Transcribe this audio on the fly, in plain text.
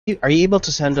Are you able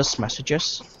to send us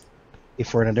messages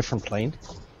if we're in a different plane?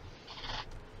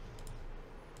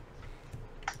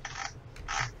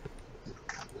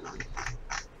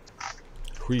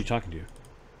 Who are you talking to?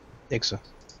 Ixa.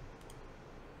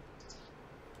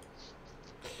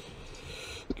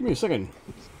 Give me a second.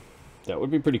 That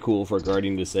would be pretty cool for a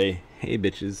guardian to say, "Hey,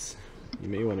 bitches, you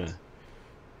may wanna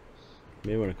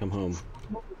come home."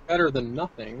 Better than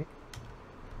nothing.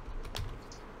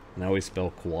 Now we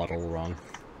spell quaddle wrong.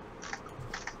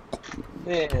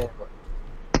 Yeah.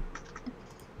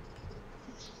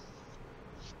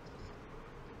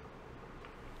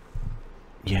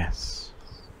 Yes.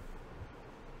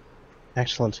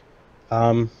 Excellent.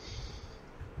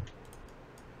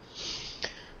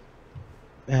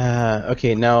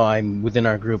 Okay, now I'm within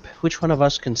our group. Which one of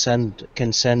us can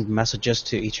send messages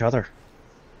to each other?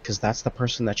 Because that's the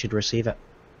person that should receive it.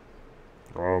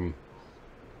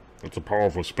 It's a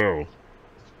powerful spell.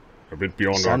 A bit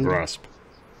beyond our grasp.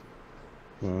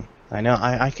 I know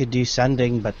I could do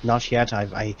sending, but not yet.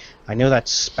 I know that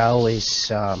spell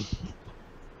is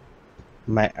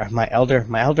my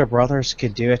elder brothers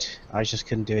could do it. I just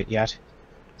couldn't do it yet.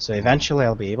 So eventually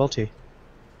I'll be able to.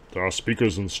 There are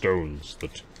speakers in stones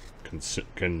that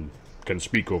can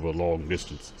speak over long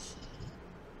distances.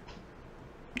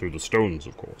 Through the stones,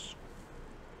 of course.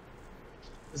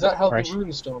 Is that how Right. the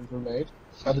rune stones were made?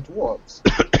 By the dwarves?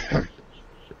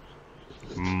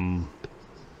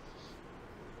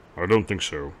 I don't think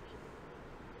so.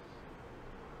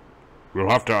 We'll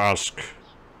have to ask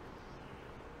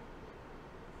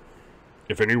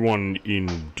if anyone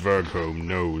in Dvergholm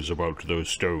knows about those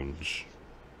stones.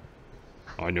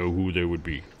 I know who they would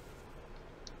be.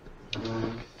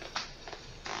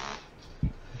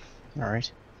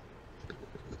 Alright.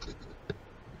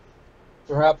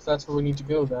 Perhaps that's where we need to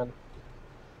go then.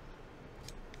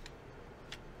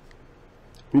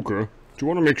 Hooker, do you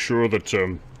want to make sure that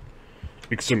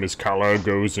Iximus Kala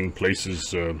goes and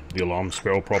places the alarm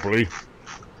spell properly?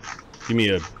 Give me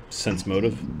a sense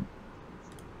motive.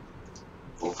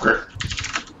 Okay.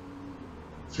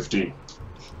 15.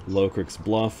 Locrick's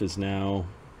bluff is now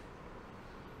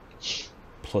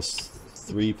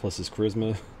 +3 plus his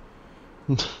charisma.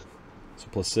 So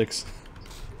 +6.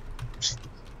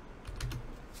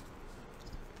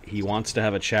 He wants to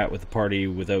have a chat with the party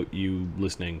without you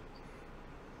listening.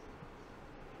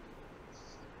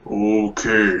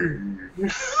 Okay.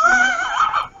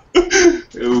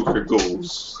 Over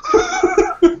goes.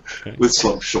 Okay. With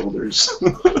slumped shoulders.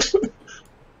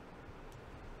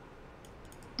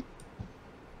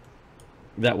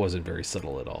 That wasn't very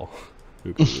subtle at all.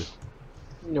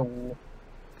 No.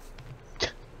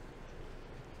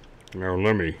 Now,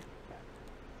 Lemmy.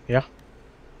 Yeah?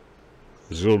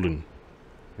 Zildin,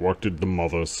 what did the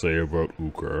mother say about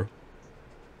Uker?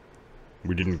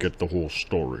 We didn't get the whole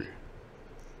story.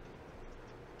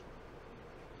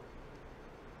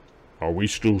 Are we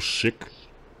still sick?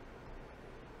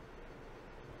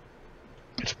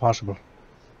 It's possible.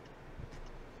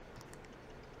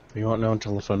 We won't know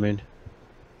until the full moon.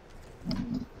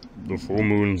 The full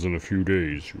moon's in a few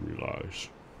days, you realize.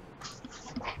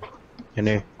 You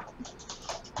know.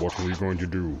 What are we going to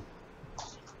do?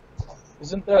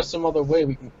 Isn't there some other way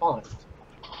we can find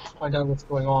out what's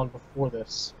going on before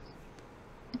this?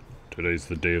 Today's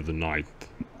the day of the 9th.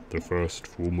 The first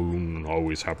full moon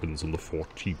always happens on the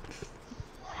 14th.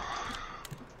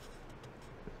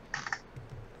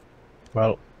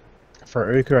 Well,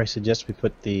 for Uker, I suggest we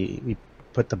put the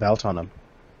belt on him.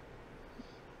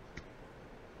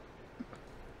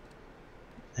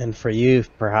 And for you,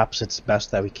 perhaps it's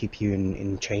best that we keep you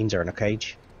in chains or in a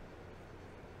cage.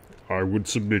 I would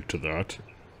submit to that.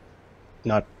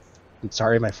 Not,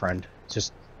 sorry, my friend.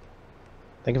 Just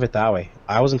think of it that way.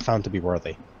 I wasn't found to be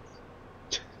worthy.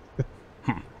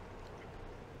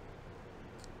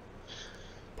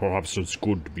 Perhaps it's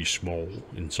good to be small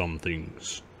in some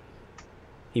things.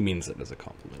 He means it as a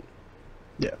compliment.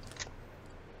 Yeah.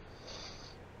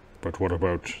 But what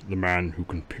about the man who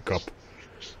can pick up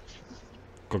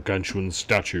gargantuan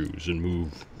statues and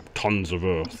move tons of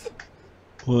earth?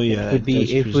 Well, yeah,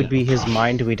 It would be his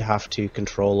mind we'd have to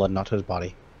control and not his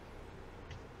body.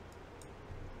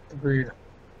 Agreed.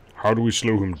 How do we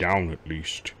slow him down, at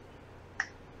least?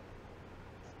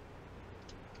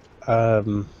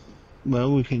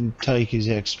 Well, we can take his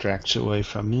extracts away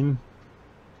from him.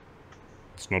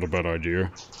 It's not a bad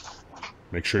idea.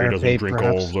 Make sure he Or doesn't drink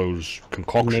all perhaps those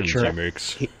concoctions make sure he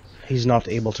makes. He's not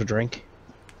able to drink.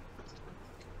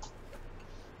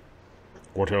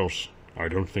 What else? I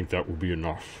don't think that will be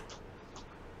enough.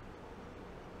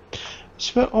 It's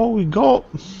about all we got.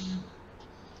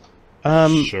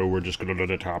 So we're just gonna let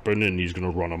it happen and he's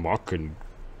gonna run amok and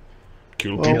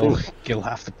kill Well, people. Kill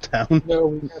half the town. No,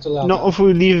 we can't allow not that. if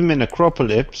we leave him in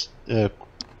Acropolis.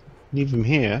 Leave him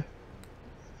here.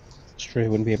 It's true, he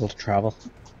wouldn't be able to travel.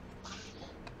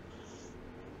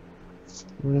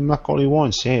 We're gonna muck all he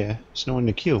wants here. It's no one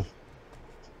to kill.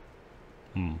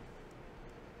 Hmm.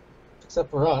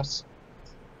 Except for us.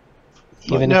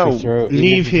 But Even no, if we throw,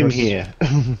 leave him throw, here.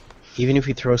 Even if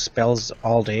we throw spells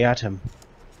all day at him,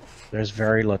 there's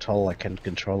very little that can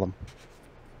control him.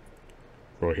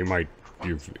 Well, he might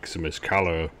give Miss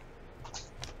Calla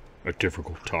a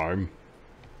difficult time.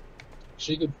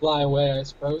 She could fly away, I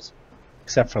suppose.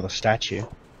 Except for the statue.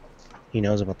 He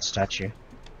knows about the statue.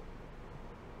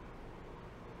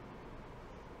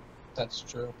 That's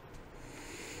true.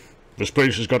 This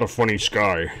place has got a funny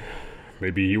sky.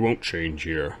 Maybe he won't change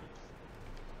here.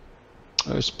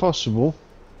 It's possible.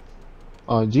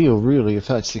 Ideal, really, if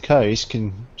that's the case.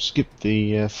 Can skip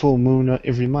the full moon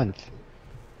every month.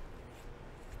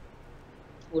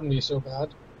 Wouldn't be so bad.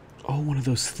 Oh, one of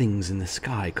those things in the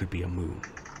sky could be a moon.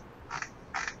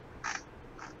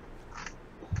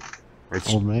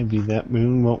 It's, Or maybe that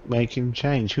moon won't make him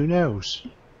change. Who knows?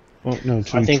 Won't know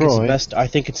till I we think try. it's best. I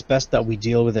think it's best that we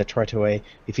deal with it right away.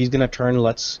 If he's gonna turn,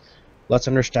 let's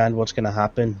understand what's gonna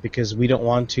happen, because we don't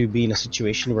want to be in a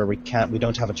situation where we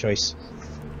don't have a choice.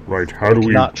 right, how do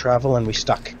we Not travel and we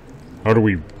stuck. how do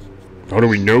we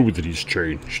know that he's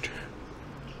changed?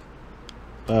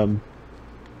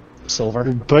 Silver,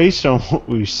 Based on what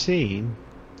we've seen,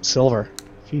 silver.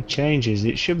 if he changes,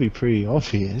 it should be pretty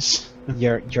obvious.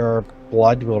 Your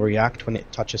blood will react when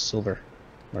it touches silver,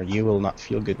 or you will not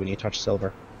feel good when you touch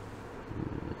silver.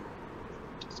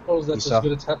 I suppose that's You as saw.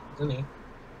 good a test as any.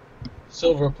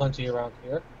 Silver plenty around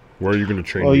here. Where are you going to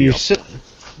train Well, me you up?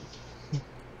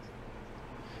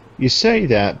 you say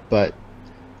that, but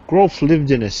Grolf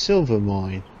lived in a silver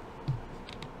mine.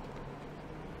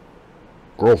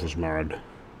 Grolf is mad.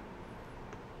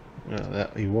 Well,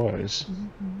 that he was.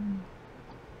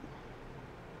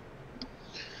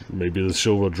 Maybe the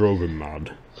silver drove him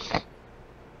mad.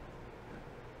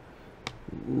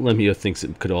 Lemio thinks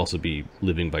it could also be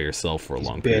living by yourself for a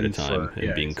long period of been time for- and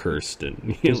yeah, being he's- cursed, and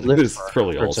you He's know, lived there's for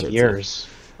probably all hundreds sorts of years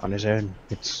on his own.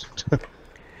 It's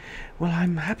Well,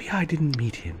 I'm happy I didn't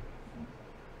meet him.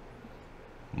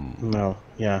 no,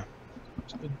 yeah.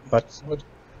 But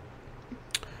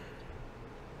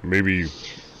Maybe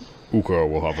Uka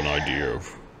will have an idea of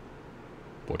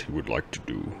what he would like to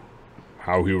do.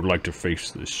 How he would like to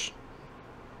face this.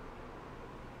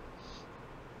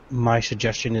 My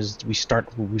suggestion is we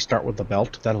start with the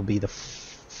belt. That'll be the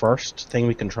first thing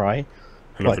we can try.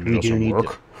 And But if we it do doesn't need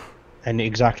work, And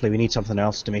exactly, we need something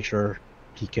else to make sure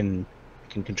he can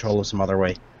control us some other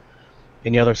way.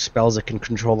 Any other spells that can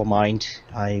control the mind?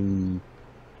 He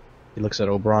looks at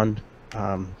Oberon.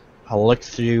 I'll look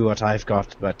through what I've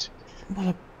got, but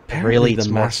Well, apparently really the it's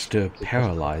more- master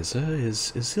paralyzer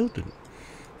is Isilden.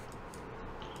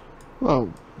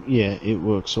 Well, yeah, it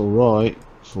works alright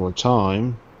for a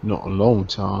time, not a long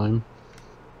time.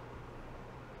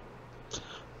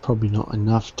 Probably not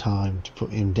enough time to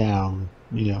put him down,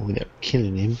 without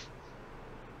killing him.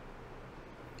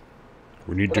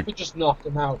 we need what to if we just knocked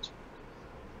him out?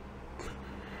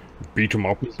 beat him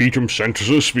up, beat him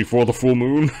senseless before the full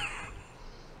moon.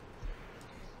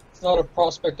 It's not a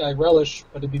prospect I relish,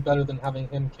 but it'd be better than having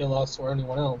him kill us or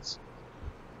anyone else.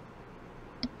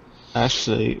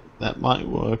 Actually, that might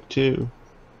work too.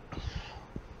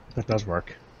 that does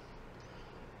work.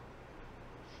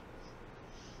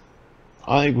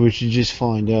 I think we should just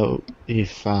find out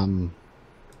if Hmm.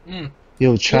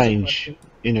 he'll a change question.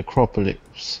 in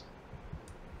Acropolis.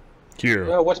 Here,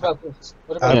 No, what about this?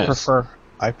 What about Yes.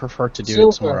 I prefer to do it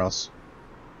Silver. somewhere else.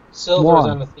 silver is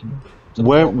Why? anathema to the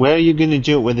Where wolf. are you going to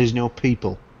do it where there's no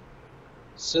people?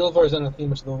 Silver is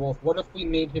anathema to the wolf. What if we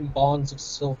made him bonds of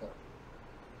silver?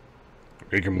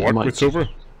 make him That what might with silver?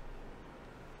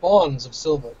 Bonds of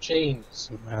silver,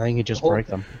 chains. I think you just Oh. break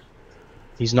them.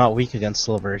 He's not weak against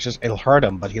silver. It's just it'll hurt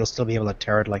him, but he'll still be able to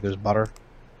tear it like it was butter.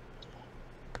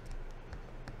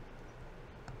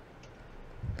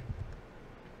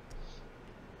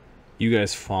 You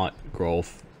guys fought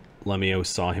Grolf. Lemio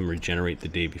saw him regenerate the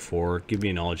day before. Give me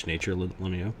a knowledge nature,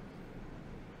 Lemio.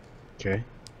 Okay.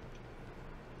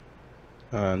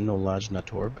 No large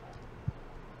nut orb.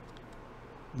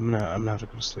 I'm gonna have to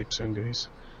go to sleep soon, guys.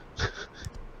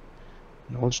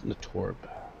 Knowledge nut orb.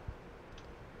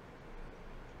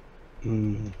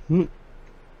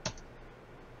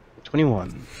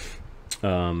 21.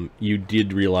 You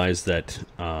did realize that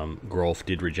Grolf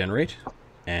did regenerate,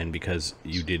 and because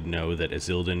you did know that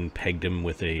Isilden pegged him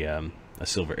with a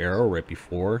silver arrow right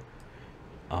before,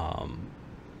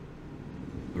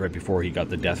 right before he got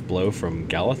the death blow from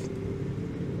Galeth.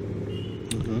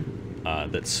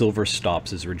 That silver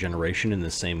stops his regeneration in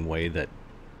the same way that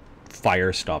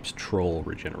fire stops troll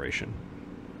regeneration.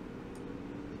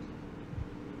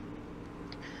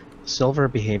 Silver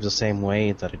behaves the same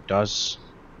way that it does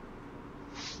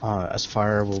as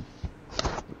fire will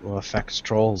affect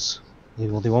trolls. They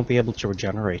won't be able to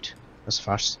regenerate as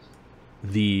fast.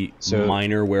 The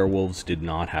minor werewolves did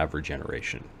not have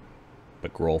regeneration,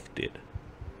 but Grolf did.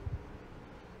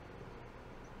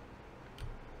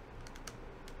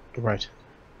 Right.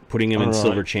 Putting him in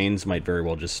silver chains might very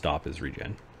well just stop his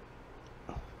regen.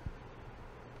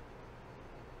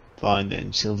 Fine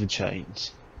then, silver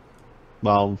chains.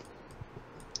 Well,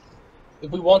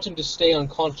 If we want him to stay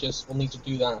unconscious, we'll need to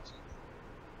do that.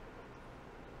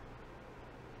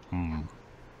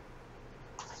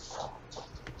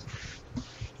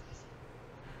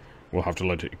 We'll have to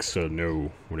let Ixa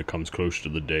know when it comes close to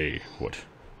the day what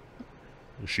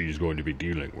she's going to be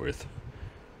dealing with.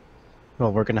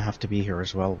 Well, we're gonna have to be here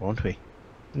as well, won't we?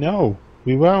 no,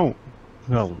 we won't.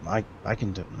 Well, I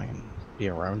can be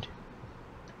around.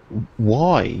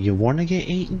 Why? You want to get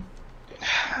eaten?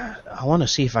 I want to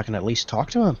see if I can at least talk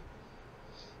to him.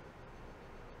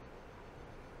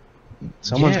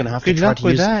 Someone's gonna have to try to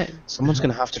use that. Someone's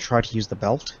gonna have to try to use the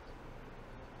belt.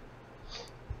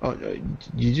 Oh,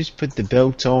 you just put the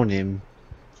belt on him.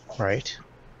 Right.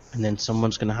 And then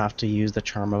someone's gonna have to use the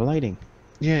charm of lighting.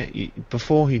 Yeah,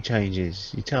 before he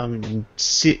changes, you tell him to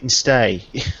sit and stay.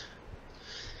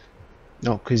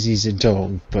 Not because he's a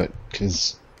dog, but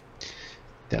because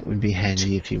that would be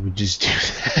handy if he would just do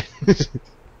that.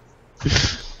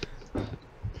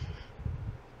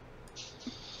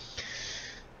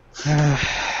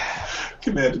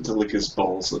 Commanded to lick his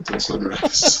balls until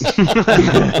sunrise. He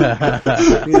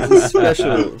has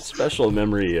a special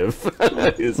memory of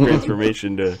his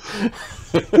transformation to...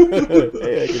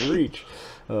 Hey, I can reach.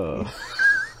 No.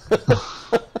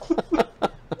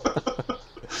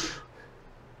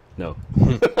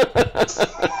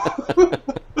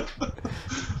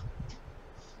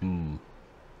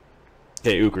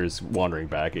 Hey, Uker's wandering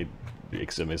back.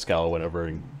 Ixamiskala went over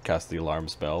and cast the alarm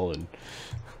spell, and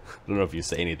I don't know if you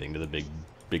say anything to the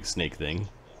big snake thing.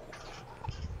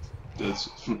 That's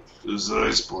the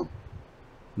right spot.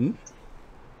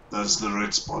 That's the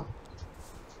right spot.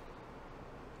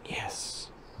 Yes.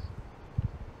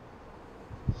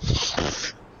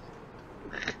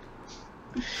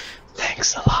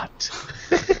 Thanks a lot.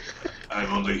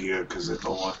 I'm only here because I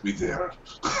don't want to be there.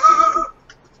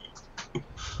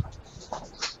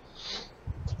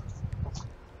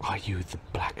 Are you the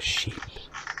black sheep?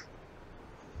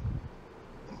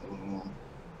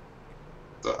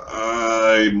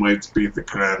 I might be the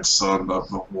grandson of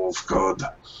the wolf god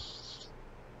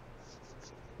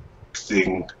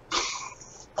thing.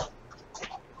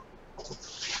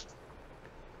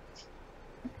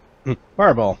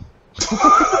 Fireball.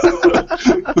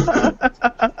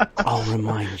 I'll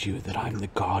remind you that I'm the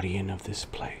guardian of this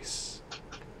place.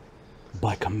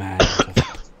 By command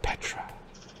of Petra,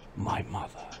 my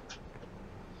mother.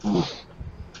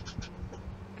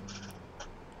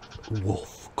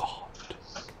 Wolf god.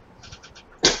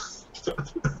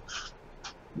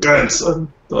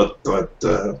 Grandson.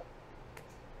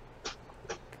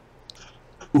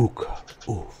 Uka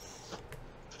Oof.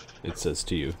 It says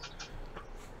to you.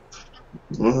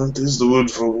 Well, it is the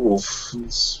word for wolf.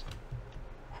 It's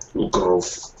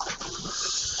Ukarov.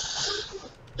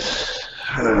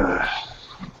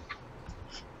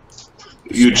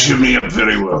 You cheer me up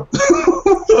very well.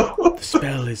 The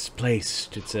spell is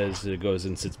placed, it says. It goes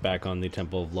and sits back on the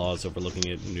Temple of Laws overlooking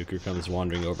it. Nuker comes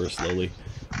wandering over slowly.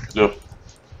 Yep.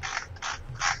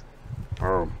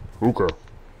 Hooker.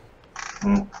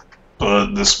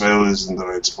 But the spell is in the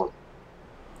right spot.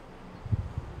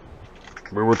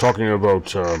 We were talking about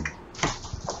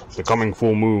the coming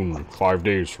full moon 5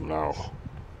 days from now.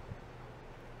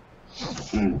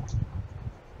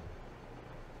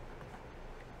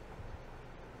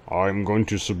 I'm going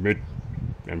to submit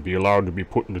and be allowed to be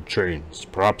put into chains,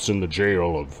 perhaps in the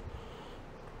jail of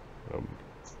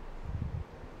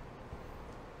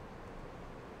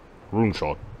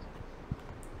Runeshot.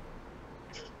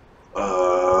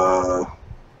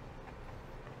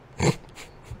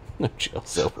 No jail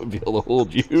cell would be able to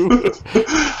hold you.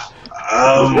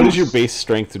 What is your base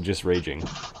strength of just raging?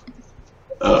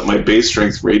 My base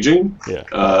strength raging Yeah.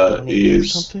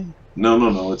 is something?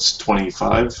 no, it's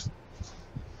 25.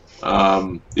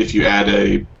 If you add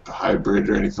a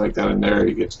hybrid or anything like that in there,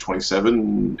 you get to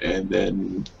 27, and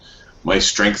then my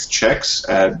strength checks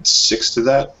add 6 to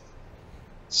that,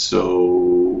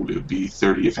 so it would be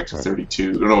 30, effective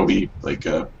 32. No, it would be like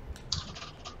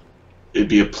it'd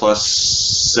be a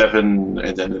 +7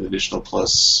 and then an additional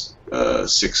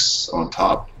 +6 on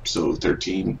top, so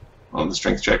 13 on the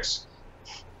strength checks.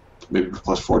 Maybe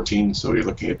 +14, so you're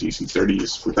looking at DC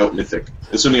 30s without mythic.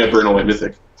 Assuming I burn all my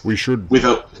mythic. We should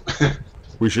Without.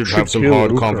 we should have some kill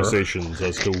hard Uber. conversations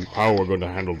as to how we're going to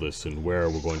handle this and where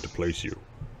we're going to place you.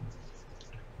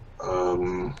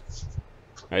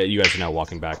 You guys are now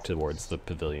walking back towards the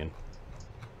pavilion.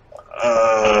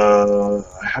 I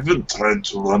haven't tried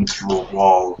to run through a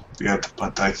wall yet,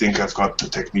 but I think I've got the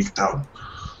technique down.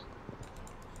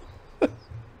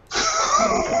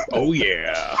 Oh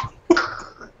yeah.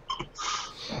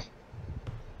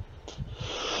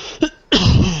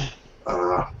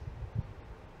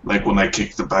 Like when I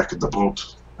kick the back of the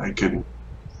boat, I can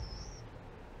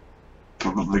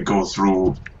probably go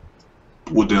through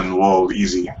wooden wall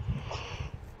easy.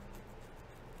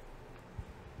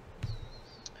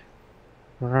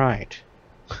 Right.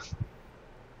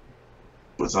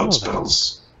 Without Oh,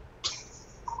 spells.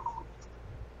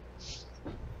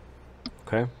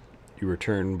 Okay. You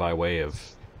return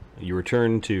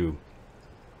to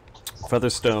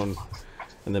Featherstone,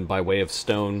 and then by way of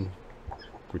stone,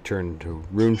 return to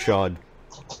Runeshod.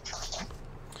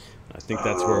 I think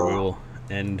that's where we will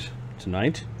end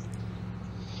tonight.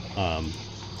 I'm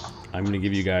going to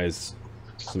give you guys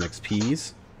some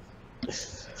XPs.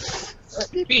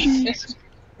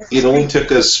 It only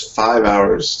took us 5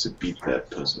 hours to beat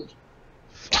that puzzle.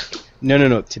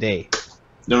 No, today.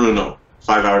 No.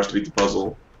 5 hours to beat the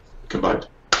puzzle combined.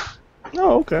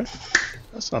 Oh, okay.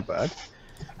 That's not bad.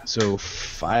 So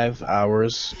 5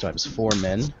 hours times 4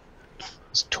 men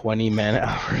is 20 man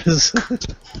hours.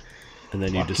 And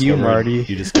then you Fuck you, Marty.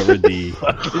 discovered the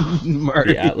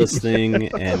Marty. the Atlas thing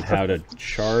and how to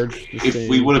charge the If thing.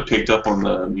 we would have picked up on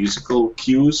the musical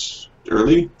cues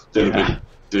early, there'd have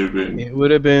been. It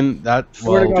would have been that.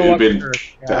 Swear to Well, God, it'd what been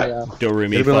church? that. Yeah. Do re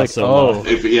mi It'd be fa like, sol oh. la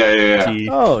Yeah. ti.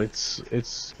 oh, it's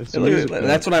a musical.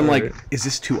 That's what I'm like. Right. Is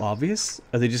this too obvious?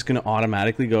 Are they just gonna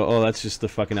automatically go, oh, that's just the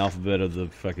fucking alphabet of the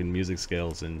fucking music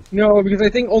scales? And No, because I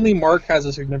think only Mark has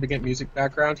a significant music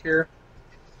background here.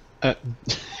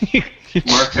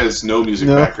 Mark has no music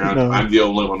No, background. no. I'm the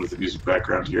only one with a music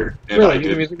background here, and Really, I you have a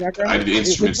did. music background? I did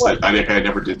instruments What? that I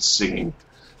never did singing.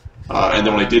 And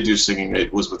then when I did do singing,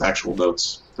 it was with actual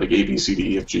notes, like A, B, C,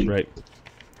 D, E, F, G. right.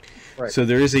 Right. So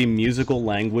there is a musical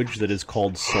language that is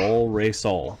called Sol Re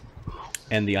Sol,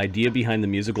 and the idea behind the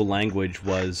musical language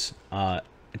was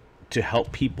to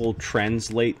help people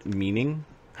translate meaning,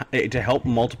 to help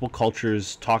multiple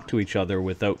cultures talk to each other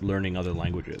without learning other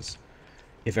languages.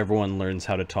 If everyone learns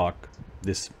how to talk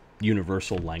this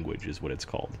universal language, is what it's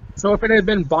called. So if it had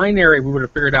been binary, we would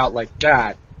have figured out like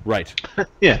that. Right.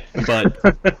 Yeah.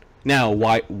 But now,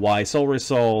 why Sol Re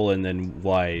Sol, and then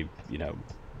why,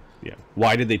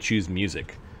 why did they choose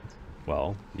music?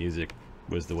 Well, music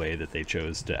was the way that they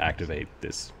chose to activate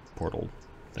this portal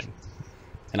thing.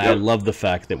 And I love the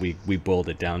fact that we boiled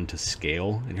it down to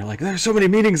scale, and you're like, there's so many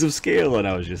meanings of scale, and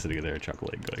I was just sitting there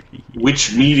chuckling, going, hee hee.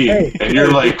 Which meeting? And you're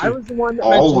like, I was the one that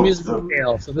all mentioned of musical them.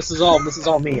 scale, so this is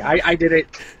all me. I did it.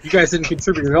 You guys didn't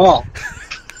contribute at all.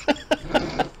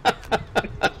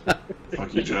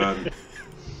 fuck you, John.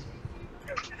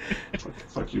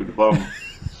 fuck you, the bum.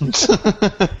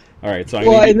 All right, so I'm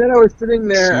Well, gonna and then I was sitting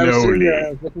there. I was Slowly.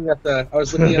 sitting there.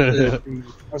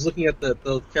 I was looking at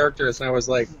the characters, and I was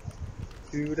like,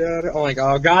 oh my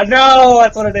god, no,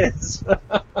 that's what it is.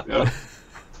 Yep.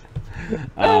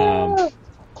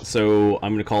 So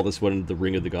I'm gonna call this one the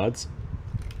Ring of the Gods,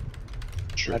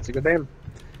 That's a good name.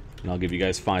 and I'll give you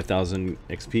guys 5,000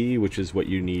 XP, which is what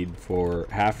you need for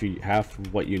half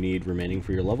what you need remaining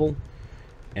for your level.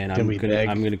 And Can we beg?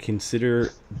 I'm gonna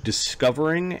consider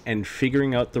discovering and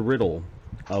figuring out the riddle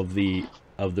of the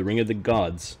Ring of the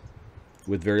Gods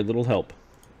with very little help.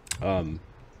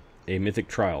 A mythic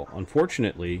trial.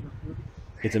 Unfortunately,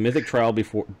 it's a mythic trial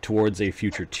towards a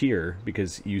future tier,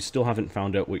 because you still haven't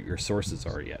found out what your sources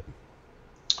are yet.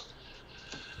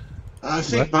 I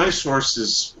think my source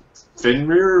is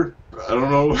Fenrir. I don't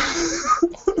know.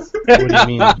 What do you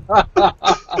mean?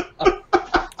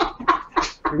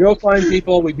 We go find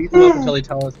people, we beat them up until they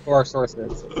tell us who our source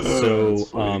is.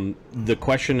 So, the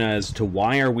question as to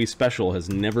why are we special has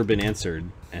never been answered,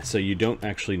 and so you don't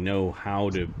actually know how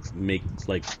to make,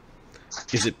 like,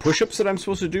 is it push-ups that I'm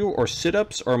supposed to do, or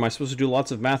sit-ups, or am I supposed to do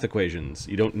lots of math equations?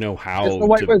 You don't know how It's the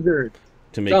White Wizard.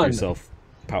 to make Done. yourself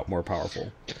more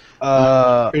powerful.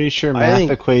 Pretty sure I math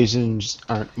think- equations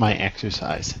aren't my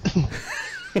exercise.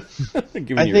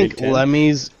 Given I your think 8-10.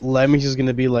 Lemmy's is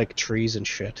gonna be like trees and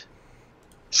shit.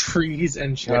 trees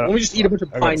and shit. Uh, Let me just eat a bunch of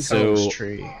I got pine so- cones.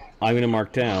 tree. I'm going to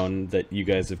mark down that you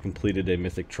guys have completed a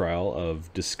mythic trial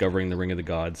of discovering the Ring of the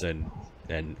Gods and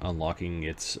unlocking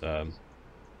its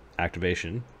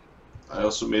activation. I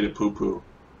also made a poo-poo.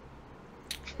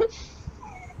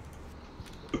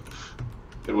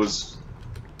 It was...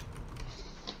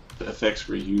 The effects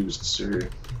were used, sir.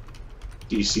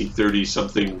 DC 30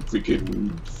 something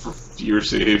freaking fear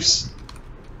saves.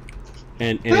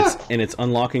 And it's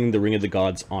unlocking the Ring of the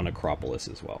Gods on Acropolis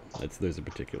as well. There's a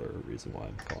particular reason why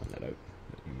I'm calling that out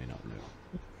that you may not know.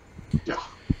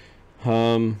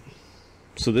 Yeah.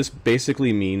 So this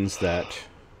basically means that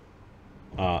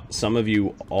some of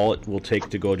you, all it will take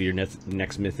to go to your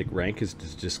next mythic rank is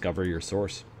to discover your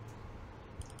source.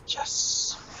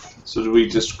 Yes. So do we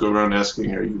just go around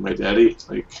asking, are you my daddy?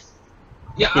 Like...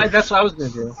 Yeah, that's what I was gonna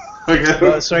do.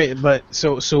 Sorry, but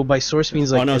so by source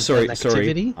means like oh no, sorry. an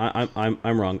activity?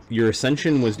 I'm wrong. Your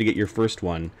ascension was to get your first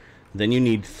one. Then you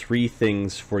need 3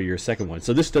 things for your second one.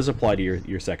 So this does apply to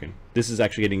your second. This is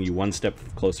actually getting you one step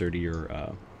closer to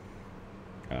your.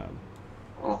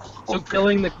 So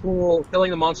killing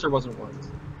the monster wasn't one.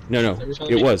 No, Is that what you're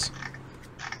telling me? it was.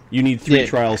 You need 3 Yeah.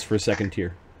 trials for second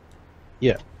tier.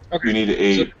 Yeah. Okay. You need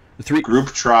a Three. group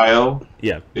trial,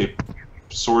 Yeah. a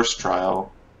source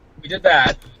trial, We did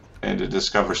that. and a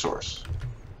discover source.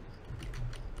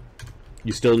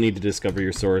 You still need to discover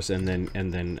your source, and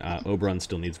then Oberon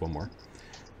still needs one more.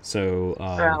 So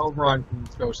Oberon can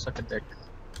go suck a dick.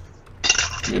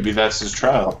 Maybe that's his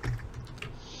trial.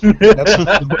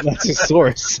 That's his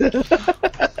source. I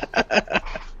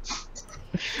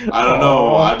don't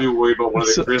know. I'd be worried about one of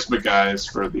the So- charisma guys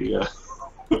for the...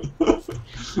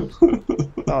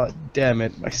 Oh, damn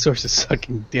it. My source is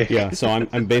sucking dick. yeah, so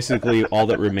I'm basically all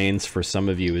that remains for some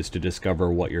of you is to discover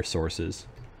what your source is.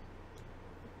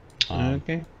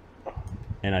 Okay.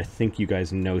 And I think you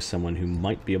guys know someone who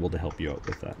might be able to help you out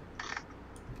with that.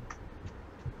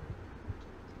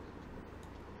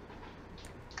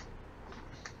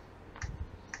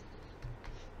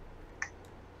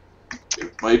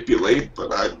 It might be late,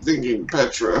 but I'm thinking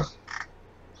Petra.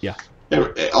 Yeah.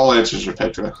 All answers are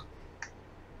Petra.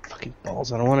 Fucking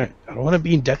balls. I don't want to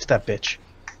be in debt to that bitch.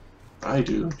 I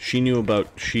do.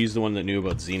 She's the one that knew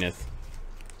about Zenith.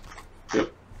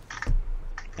 Yep.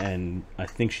 And I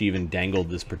think she even dangled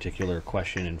this particular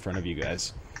question in front of you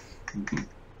guys.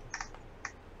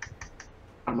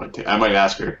 I might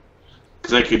ask her.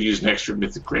 Because I could use an extra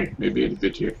mythic rank maybe in a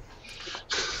bit here.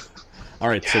 All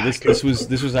right, so this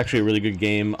was actually a really good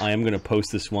game. I am going to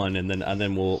post this one, and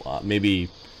then we'll maybe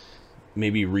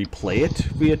replay it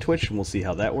via Twitch, and we'll see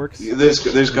how that works.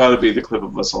 There's got to be the clip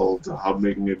of us all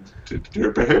humming and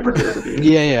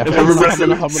Yeah.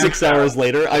 Everybody 6 hours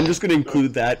later, I'm just going to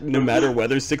include that, no matter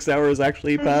whether 6 hours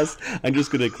actually passed. I'm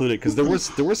just going to include it because there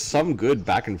was some good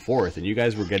back and forth, and you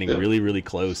guys were getting really, really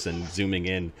close and zooming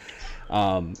in.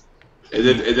 And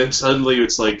then suddenly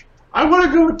it's like, I want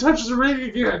to go and touch the ring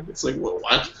again. It's like, well,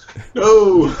 what?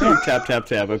 No. Tap tap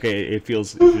tap. Okay, it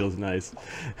feels nice.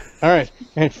 All right,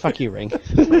 fuck you, Ring.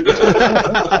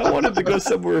 I wanted to go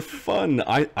somewhere fun.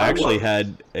 I actually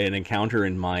had an encounter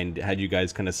in mind. Had you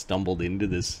guys kind of stumbled into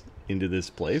this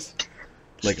place,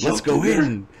 like let's go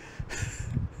in.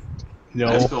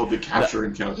 That's No. called the capture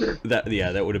encounter.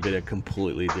 That would have been a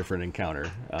completely different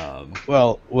encounter.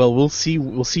 Well, we'll see.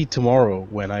 We'll see tomorrow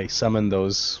when I summon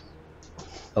those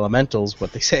elementals.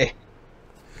 What they say.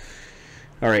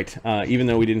 All right. Even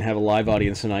though we didn't have a live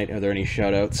audience tonight, are there any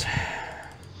shout-outs?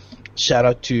 Shout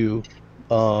out to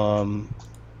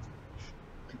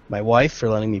my wife for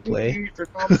letting me play. Peter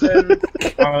Thompson,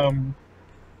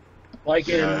 Lycan,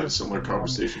 Yeah, similar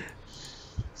conversation.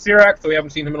 Sirac, so we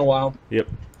haven't seen him in a while. Yep.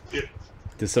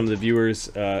 To some of the viewers,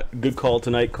 good call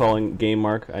tonight calling game,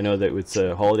 Mark. I know that it's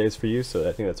holidays for you, so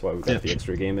I think that's why we got the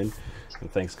extra game in.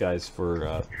 And thanks, guys,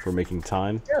 for making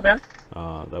time. Yeah, man.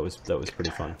 That was pretty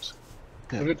fun.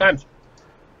 Good times.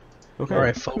 Okay. All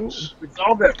right, folks. We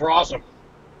solved it. We're awesome.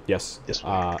 Yes. Yes,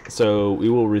 So we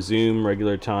will resume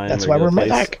regular time. That's why regular we're place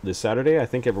back. this Saturday. I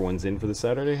think everyone's in for the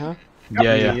Saturday, huh?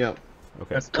 Yeah. Yep.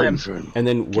 Okay. That's time. And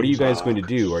then what are you guys going to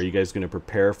do? Are you guys going to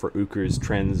prepare for Uker's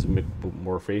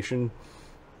transmorphation?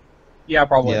 Yeah,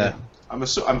 probably. Yeah. I'm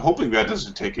hoping that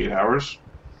doesn't take 8 hours.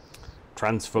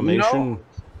 Transformation?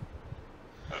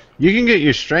 You can get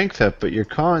your strength up, but your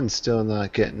con's still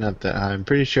not getting up that high. I'm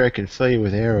pretty sure I can fill you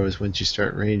with arrows once you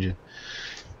start ranging.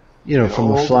 You know,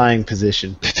 from a flying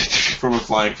position. From a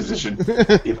flying position.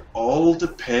 It all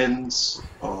depends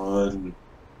on...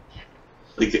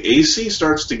 Like, the AC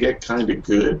starts to get kind of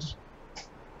good.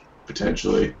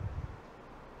 Potentially.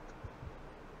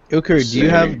 Ilker,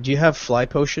 do you have fly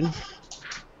potion?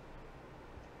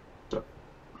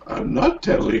 I'm not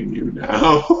telling you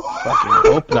now.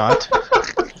 Fucking hope not.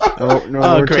 Oh no!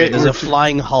 Oh, we're great! ta- There's we're a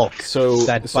flying Hulk So,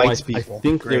 that so bites I people.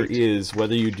 think there Great. is,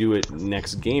 whether you do it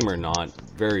next game or not,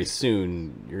 very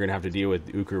soon you're gonna have to deal with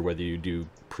Uker whether you do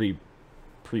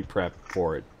pre-prep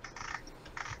for it.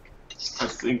 I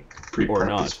think Or pre-prep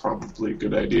not. is probably a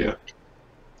good idea.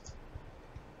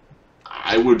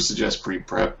 I would suggest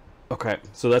pre-prep. Okay,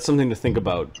 so that's something to think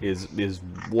about. Is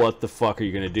what the fuck are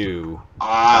you gonna do?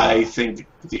 I think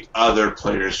the other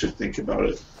players should think about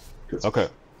it. Okay.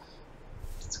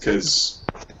 Because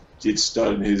it's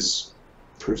not in his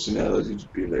personality to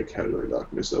be like, how do I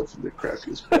lock myself in the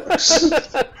crappiest box?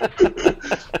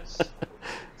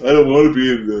 I don't want to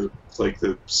be in the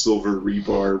silver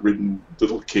rebar ridden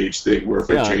little cage thing where if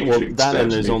I Yeah, change well, it, that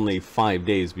and stabs there's me. only 5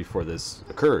 days before this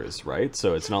occurs, right?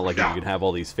 So it's not like Yeah. you can have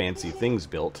all these fancy things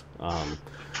built.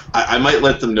 I might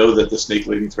let them know that the snake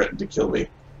lady threatened to kill me.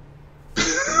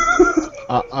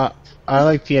 I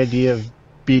like the idea of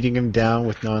beating him down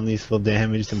with non-lethal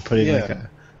damage and putting like a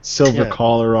silver Yeah.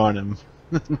 collar on him.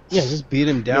 Yeah, just beat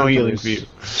him down. No for healing those- for you.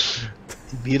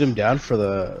 Beat him down for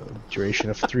the duration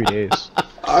of 3 days.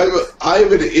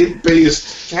 I'm an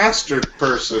int-based caster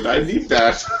person. I need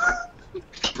that.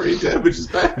 Brain damage is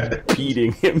bad.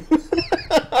 Beating him.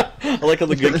 I like how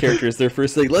the good characters, their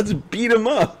first thing, let's beat him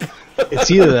up. It's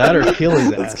either that or kill his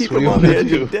Let's ass. keep What do him you on want the to edge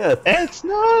do? of death. It's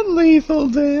not lethal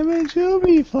damage. You'll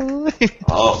be fine.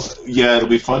 Oh, yeah, it'll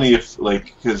be funny if,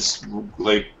 because,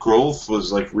 Growth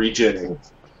was, regenning.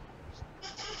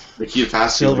 He had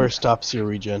fast Silver healing. stops your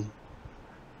regen.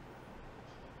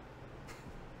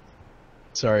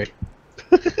 Sorry.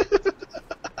 It's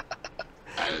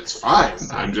fine.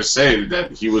 I'm just saying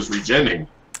that he was regenning.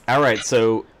 All right,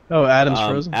 so Oh, Adam's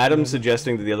frozen. Adam's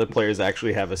suggesting that the other players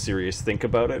actually have a serious think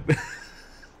about it.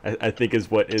 I think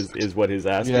is what his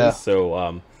ask Yeah. is.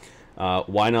 So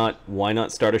why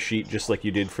not start a sheet just like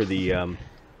you did for the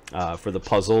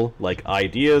puzzle, like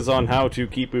ideas on how to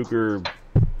keep Uker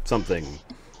something.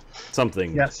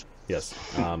 Yes. Yes.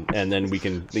 And then we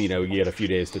can, you get a few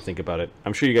days to think about it.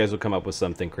 I'm sure you guys will come up with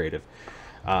something creative.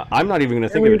 I'm not even going to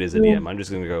think of it as a DM. I'm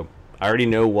just going to go, I already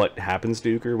know what happens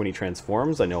to Uker when he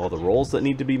transforms. I know all the rolls that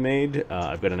need to be made.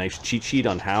 I've got a nice cheat sheet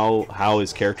on how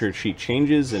his character sheet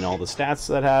changes and all the stats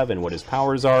that have and what his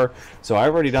powers are. So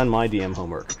I've already done my DM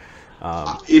homework.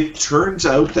 It turns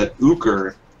out that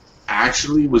Uker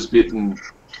actually was bitten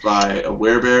by a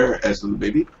werebear as a little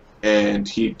baby, and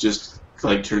he just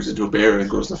turns into a bear and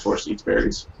goes in the forest and eats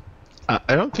berries.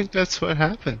 I don't think that's what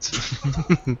happens.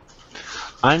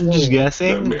 I'm just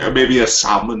guessing. Maybe a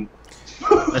salmon.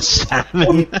 A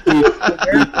salmon.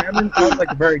 Salmon sounds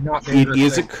like a very not It dangerous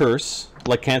is a thing. curse.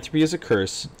 Lycanthropy is a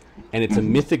curse, and it's a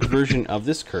mythic version of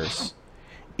this curse.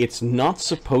 It's not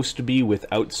supposed to be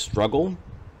without struggle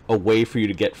a way for you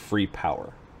to get free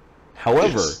power.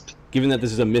 However, Yes. given that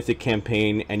this is a mythic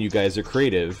campaign and you guys are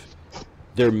creative,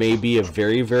 there may be a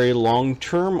very, very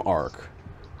long-term arc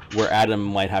where Adam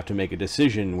might have to make a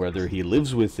decision whether he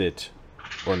lives with it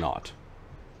or not.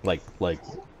 Like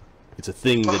it's a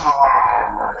thing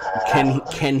that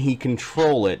can he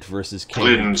control it versus can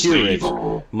Cleanse he cure the it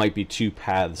evil. might be two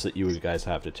paths that you guys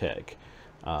have to take.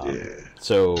 Yeah.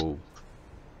 So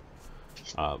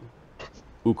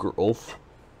Uker Ulf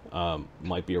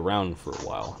might be around for a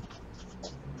while.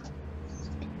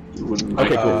 You wouldn't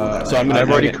Okay, like cool. that. So I'm gonna I've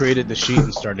already I'm gonna- created the sheet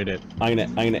and started it. I'm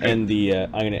gonna end the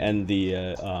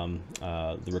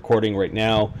recording right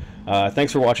now.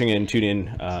 Thanks for watching and tune in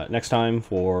next time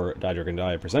for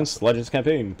DieDragonDie presents Legends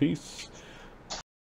campaign. Peace.